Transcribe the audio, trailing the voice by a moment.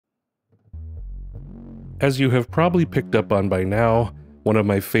As you have probably picked up on by now, one of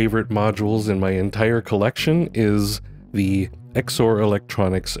my favorite modules in my entire collection is the Exor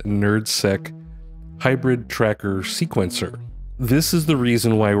Electronics NerdSEQ Hybrid Tracker Sequencer. This is the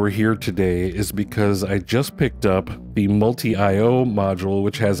reason why we're here today, is because I just picked up the multi-IO module,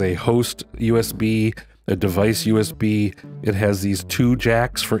 which has a host USB, a device USB. It has these 2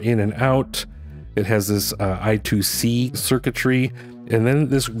 jacks for in and out. It has this I2C circuitry, and then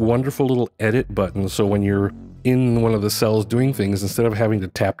this wonderful little edit button. So when you're in one of the cells doing things, instead of having to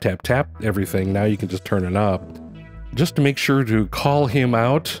tap, tap, tap everything, now you can just turn a knob. Just to make sure to call him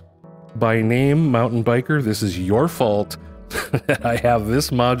out by name, mountain biker, this is your fault that I have this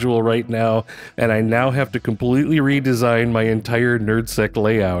module right now, and I now have to completely redesign my entire NerdSEQ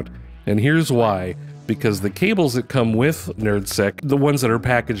layout. And here's why. Because the cables that come with NerdSEQ, the ones that are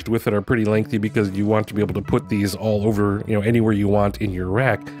packaged with it, are pretty lengthy because you want to be able to put these all over, anywhere you want in your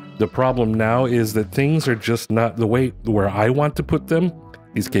rack. The problem now is that things are just not the way where I want to put them.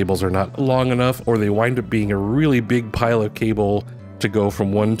 These cables are not long enough, or they wind up being a really big pile of cable to go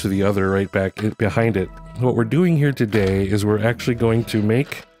from one to the other right back behind it. What we're doing here today is we're actually going to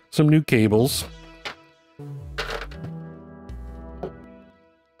make some new cables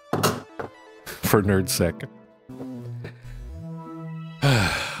for NerdSEQ.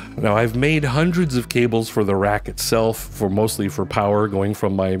 Now, I've made hundreds of cables for the rack itself, mostly for power, going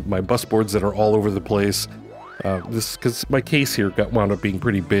from my bus boards that are all over the place. Because my case here wound up being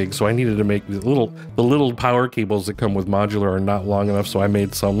pretty big, so I needed to make the little power cables that come with modular are not long enough, so I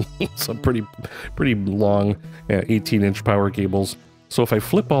made some pretty long 18-inch power cables. So if I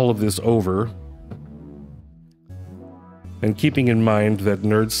flip all of this over, and keeping in mind that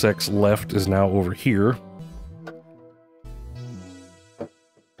NerdSEQ's left is now over here,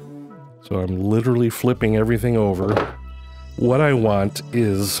 so I'm literally flipping everything over. What I want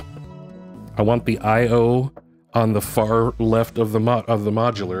is, I want the I/O on the far left of the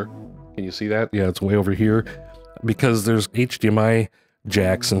modular. Can you see that? Yeah, it's way over here. Because there's HDMI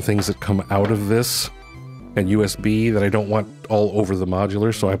jacks and things that come out of this, and USB that I don't want all over the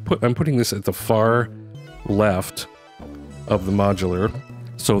modular. So I'm putting this at the far left of the modular.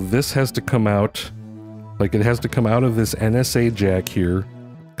 So this has to come out, like it has to come out of this NSA jack here,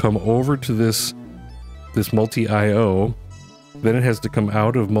 come over to this multi-IO, then it has to come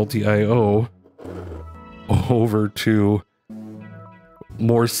out of multi-IO over to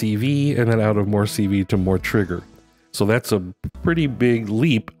more CV, and then out of more CV to more trigger. So that's a pretty big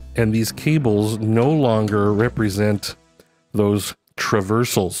leap, and these cables no longer represent those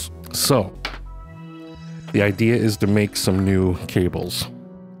traversals. So the idea is to make some new cables.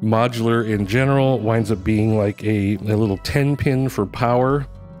 Modular in general winds up being like a little 10-pin for power,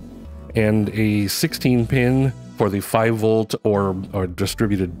 and a 16-pin for the 5-volt or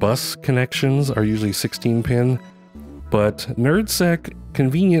distributed bus connections are usually 16-pin. But NerdSEQ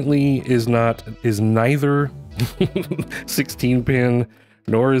conveniently is neither 16-pin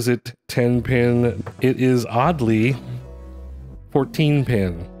nor is it 10-pin. It is oddly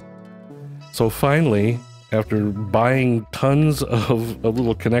 14-pin. So finally, after buying tons of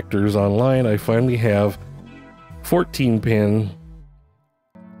little connectors online, I finally have 14-pin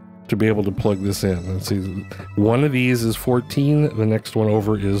to be able to plug this in. Let's see, one of these is 14, the next one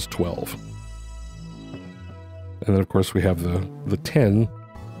over is 12. And then of course we have the 10.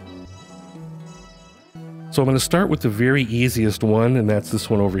 So I'm going to start with the very easiest one, and that's this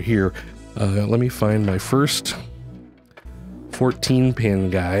one over here. Let me find my first 14-pin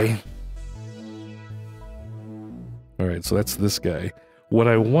guy. Alright, so that's this guy. What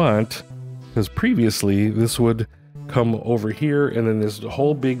I want, because previously this would come over here, and then this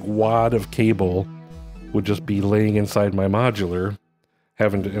whole big wad of cable would just be laying inside my modular,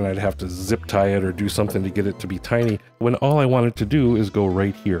 and I'd have to zip tie it or do something to get it to be tiny, when all I wanted to do is go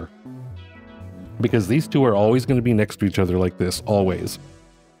right here. Because these two are always going to be next to each other like this, always.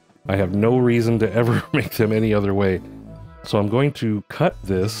 I have no reason to ever make them any other way. So I'm going to cut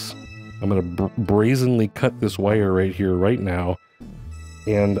this. I'm going to brazenly cut this wire right here, right now,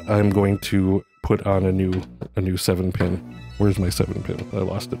 and I'm going to put on a new 7-pin. Where's my 7-pin? I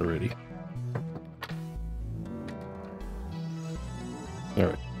lost it already. All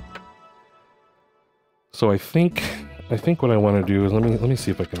right. So I think what I want to do is let me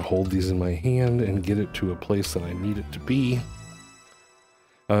see if I can hold these in my hand and get it to a place that I need it to be.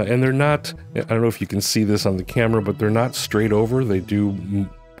 And they're not, I don't know if you can see this on the camera, but they're not straight over. They do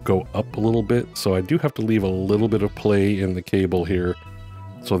go up a little bit, so I do have to leave a little bit of play in the cable here,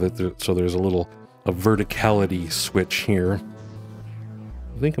 so that there's a verticality switch here.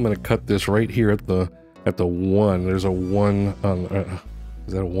 I think I'm going to cut this right here at the 1. There's a 1 on.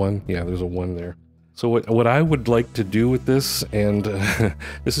 Is that a 1? Yeah, there's a 1 there. So what I would like to do with this, and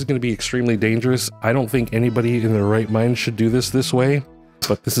this is going to be extremely dangerous. I don't think anybody in their right mind should do this way,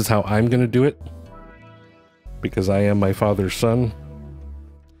 but this is how I'm going to do it, because I am my father's son.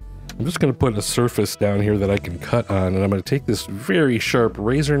 I'm just going to put a surface down here that I can cut on, and I'm going to take this very sharp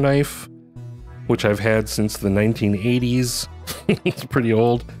razor knife, which I've had since the 1980s. It's pretty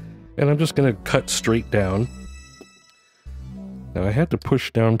old, and I'm just going to cut straight down. Now I had to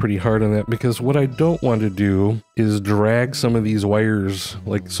push down pretty hard on that because what I don't want to do is drag some of these wires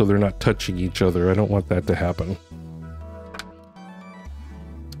like so they're not touching each other. I don't want that to happen.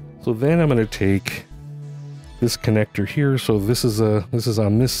 So then I'm going to take this connector here. So this is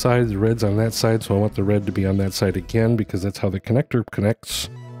on this side, the red's on that side, so I want the red to be on that side again because that's how the connector connects.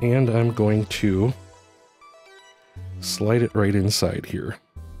 And I'm going to slide it right inside here.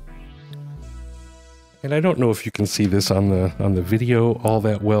 And I don't know if you can see this on the video all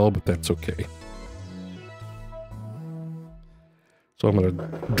that well, but that's okay. So I'm going to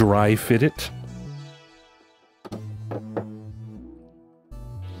dry fit it.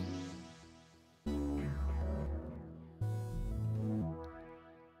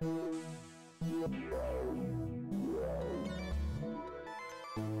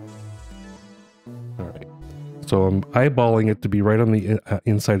 So I'm eyeballing it to be right on the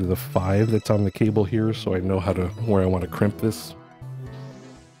inside of the 5 that's on the cable here, so I know where I want to crimp this.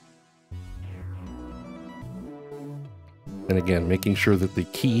 And again, making sure that the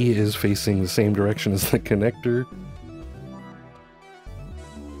key is facing the same direction as the connector.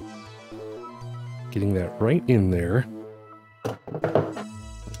 Getting that right in there.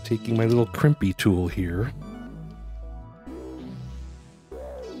 Taking my little crimpy tool here.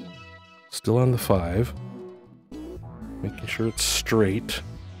 Still on the 5. Making sure it's straight.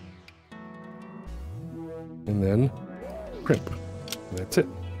 And then crimp. That's it.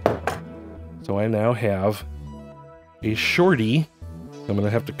 So I now have a shorty. I'm going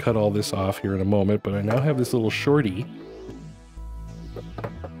to have to cut all this off here in a moment, but I now have this little shorty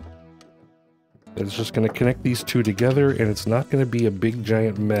that's just going to connect these two together, and it's not going to be a big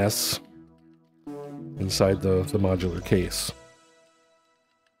giant mess inside the modular case.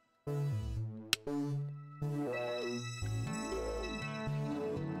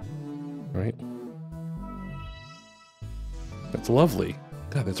 Right? That's lovely.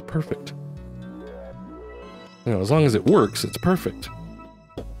 God, that's perfect. You know, as long as it works, it's perfect.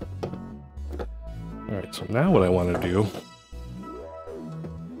 Alright, so now what I want to do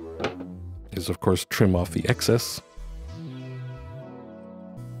is, of course, trim off the excess.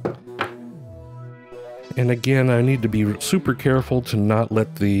 And again, I need to be super careful to not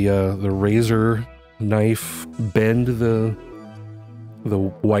let the razor knife bend the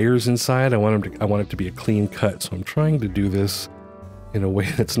wires inside. I want it to be a clean cut, so I'm trying to do this in a way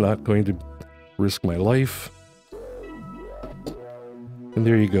that's not going to risk my life. And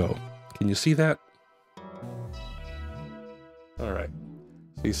there you go. Can you see that? All right.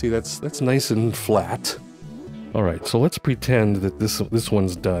 So you see that's nice and flat. All right. So let's pretend that this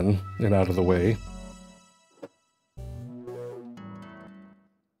one's done and out of the way.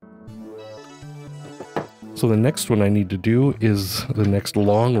 So the next one I need to do is the next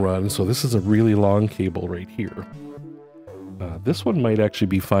long run. So this is a really long cable right here. This one might actually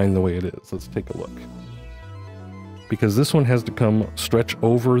be fine the way it is. Let's take a look. Because this one has to stretch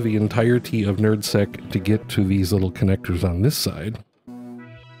over the entirety of NerdSEQ to get to these little connectors on this side.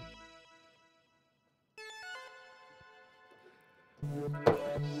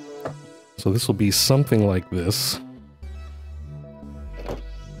 So this will be something like this.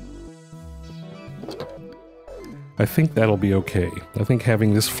 I think that'll be okay. I think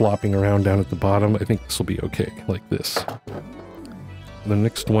having this flopping around down at the bottom, I think this will be okay, like this. The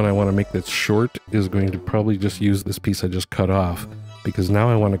next one I want to make that's short is going to probably just use this piece I just cut off, because now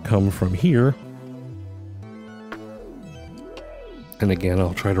I want to come from here. And again,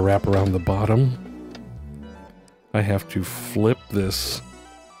 I'll try to wrap around the bottom. I have to flip this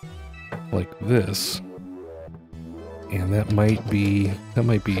like this. And that might be a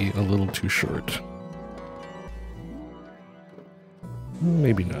little too short.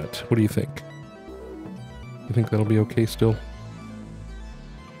 Maybe not. What do you think? You think that'll be okay still?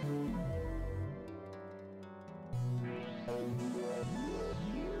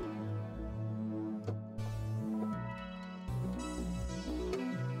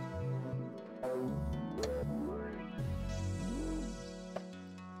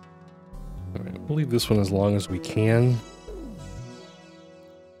 Alright, we'll leave this one as long as we can.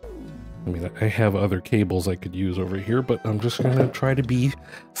 I mean, I have other cables I could use over here, but I'm just going to try to be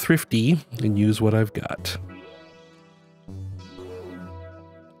thrifty and use what I've got.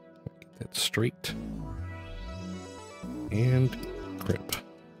 Get That's straight. And crimp.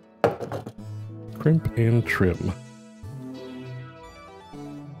 Crimp and trim.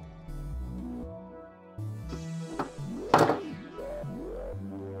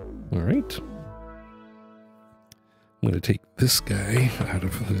 All right. I'm going to take this guy out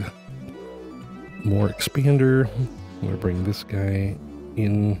of the more expander. I'm going to bring this guy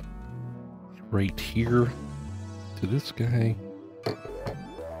in right here to this guy.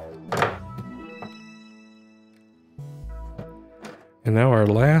 And now our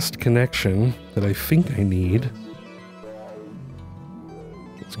last connection that I think I need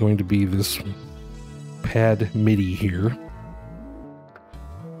is going to be this pad MIDI here.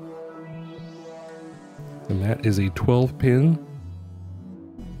 And that is a 12-pin.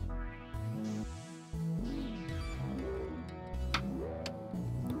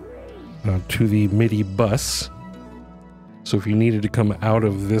 To the MIDI bus. So if you needed to come out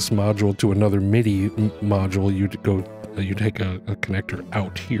of this module to another MIDI module, you'd take a connector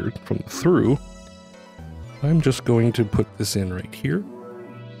out here from the through. I'm just going to put this in right here.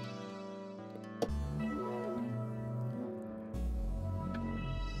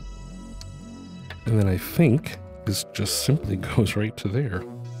 And then I think this just simply goes right to there.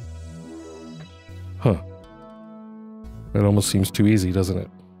 Huh. That almost seems too easy, doesn't it?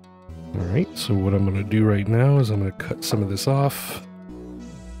 Alright, so what I'm going to do right now is I'm going to cut some of this off.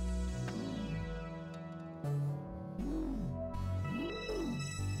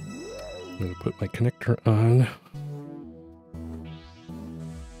 I'm going to put my connector on.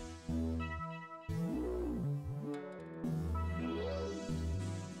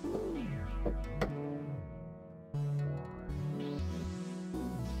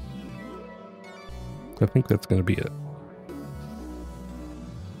 I think that's going to be it.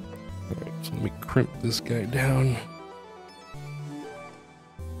 Alright, so let me crimp this guy down.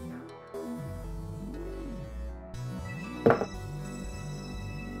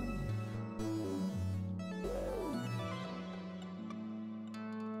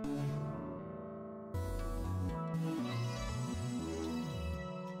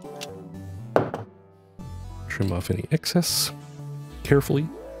 Trim off any excess carefully.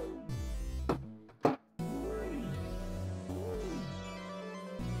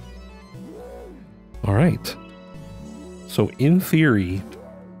 All right. So in theory,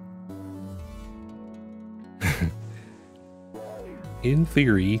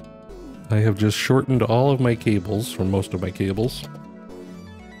 I have just shortened all of my cables, or most of my cables.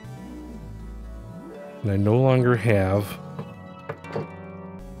 And I no longer have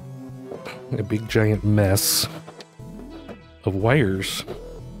a big giant mess of wires.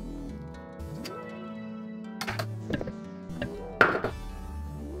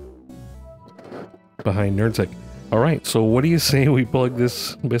 Behind NerdSEQ. All right, so what do you say we plug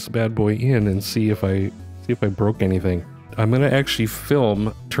this bad boy in and see if I broke anything? I'm gonna actually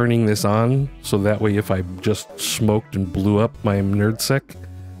film turning this on, so that way if I just smoked and blew up my NerdSEQ,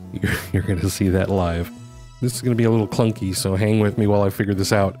 you're gonna see that live. This is gonna be a little clunky, so hang with me while I figure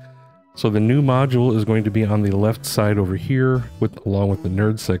this out. So the new module is going to be on the left side over here, along with the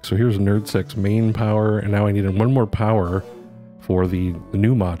NerdSEQ. So here's NerdSEQ's main power, and now I need one more power for the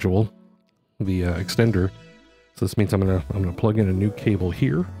new module, the extender. So this means I'm gonna plug in a new cable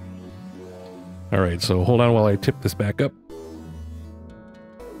here. All right, so hold on while I tip this back up.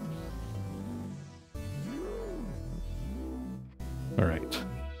 All right.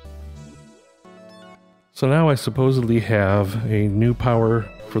 So now I supposedly have a new power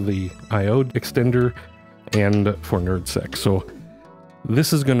for the I/O extender and for NerdSEQ. So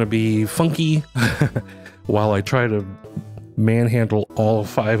this is going to be funky while I try to manhandle all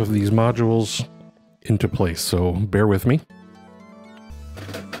 5 of these modules into place. So bear with me.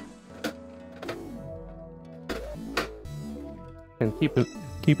 And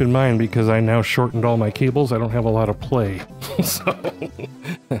keep in mind, because I now shortened all my cables, I don't have a lot of play. So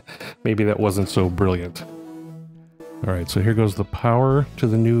maybe that wasn't so brilliant. All right, so here goes the power to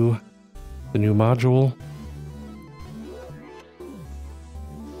the new module.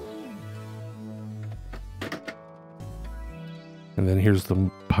 And then here's the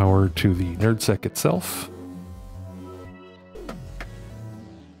power to the NerdSEQ itself.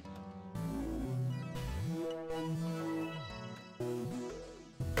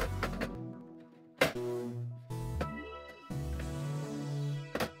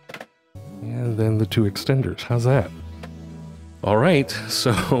 And then the 2 extenders. How's that? All right,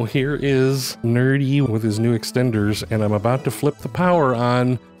 so here is Nerdy with his new extenders, and I'm about to flip the power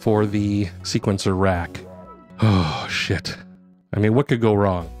on for the sequencer rack. Oh, shit. I mean, what could go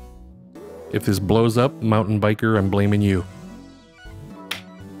wrong? If this blows up, mountain biker, I'm blaming you.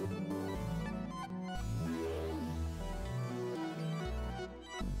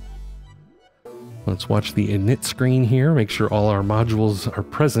 Let's watch the init screen here, make sure all our modules are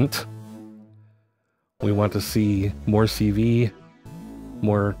present. We want to see more CV,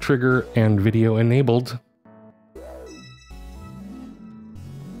 more trigger, and video enabled.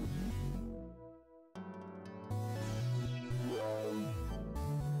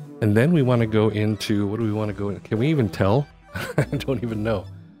 And then we want to go into, what do we want to go in? Can we even tell? I don't even know.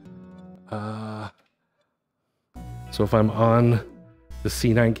 So if I'm on the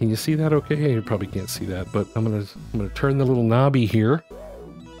C9, can you see that okay? You probably can't see that, but I'm gonna turn the little knobby here.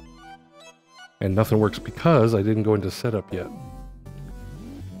 And nothing works because I didn't go into setup yet.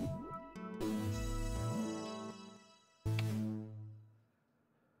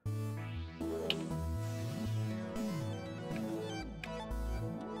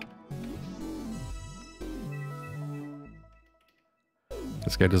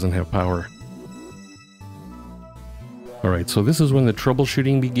 This guy doesn't have power. Alright, so this is when the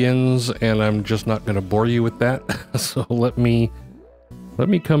troubleshooting begins, and I'm just not going to bore you with that. So let me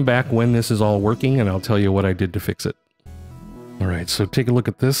come back when this is all working, and I'll tell you what I did to fix it. Alright, so take a look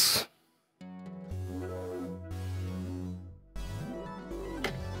at this.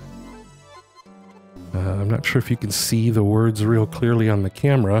 I'm not sure if you can see the words real clearly on the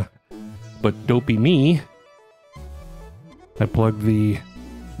camera, but dopey me, I plugged the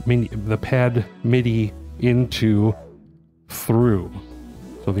pad MIDI into through.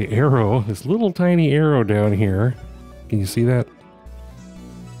 So the arrow, this little tiny arrow down here, can you see that?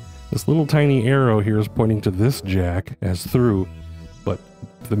 This little tiny arrow here is pointing to this jack as through, but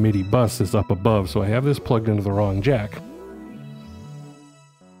the MIDI bus is up above, so I have this plugged into the wrong jack.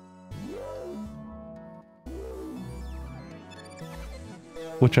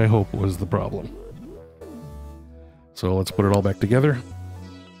 Which I hope was the problem. So let's put it all back together.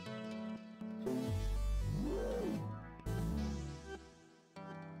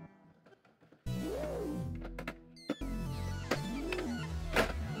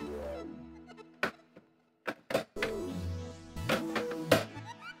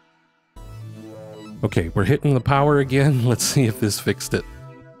 Okay, we're hitting the power again. Let's see if this fixed it.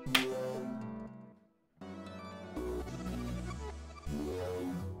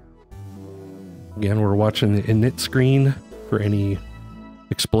 Again, we're watching the init screen for any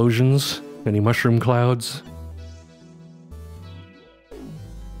explosions, any mushroom clouds.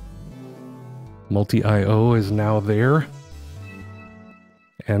 Multi-IO is now there.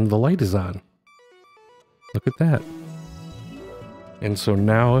 And the light is on. Look at that. And so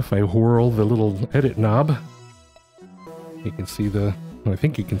now if I whirl the little edit knob, you can see I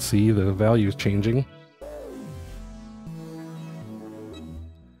think you can see the values changing.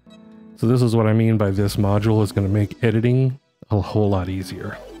 So this is what I mean by this module is going to make editing a whole lot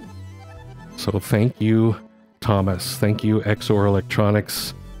easier. So thank you, Thomas. Thank you, XOR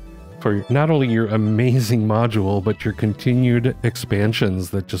Electronics, for not only your amazing module, but your continued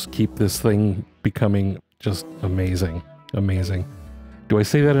expansions that just keep this thing becoming just amazing. Amazing. Do I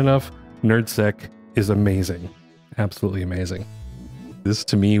say that enough? NerdSEQ is amazing. Absolutely amazing. This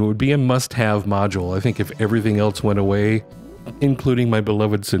to me would be a must-have module. I think if everything else went away, including my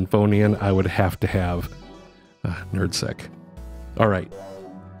beloved Symphonian, I would have to have NerdSEQ. All right.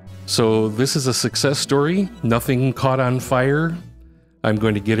 So this is a success story. Nothing caught on fire. I'm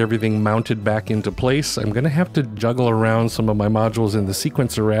going to get everything mounted back into place. I'm going to have to juggle around some of my modules in the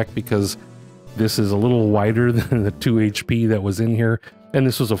sequencer rack because this is a little wider than the 2 HP that was in here. And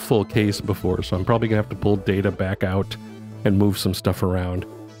this was a full case before, so I'm probably going to have to pull data back out and move some stuff around.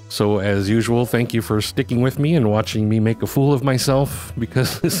 So as usual, thank you for sticking with me and watching me make a fool of myself,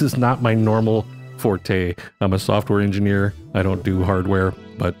 because this is not my normal forte. I'm a software engineer. I don't do hardware.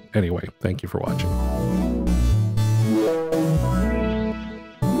 But anyway, thank you for watching.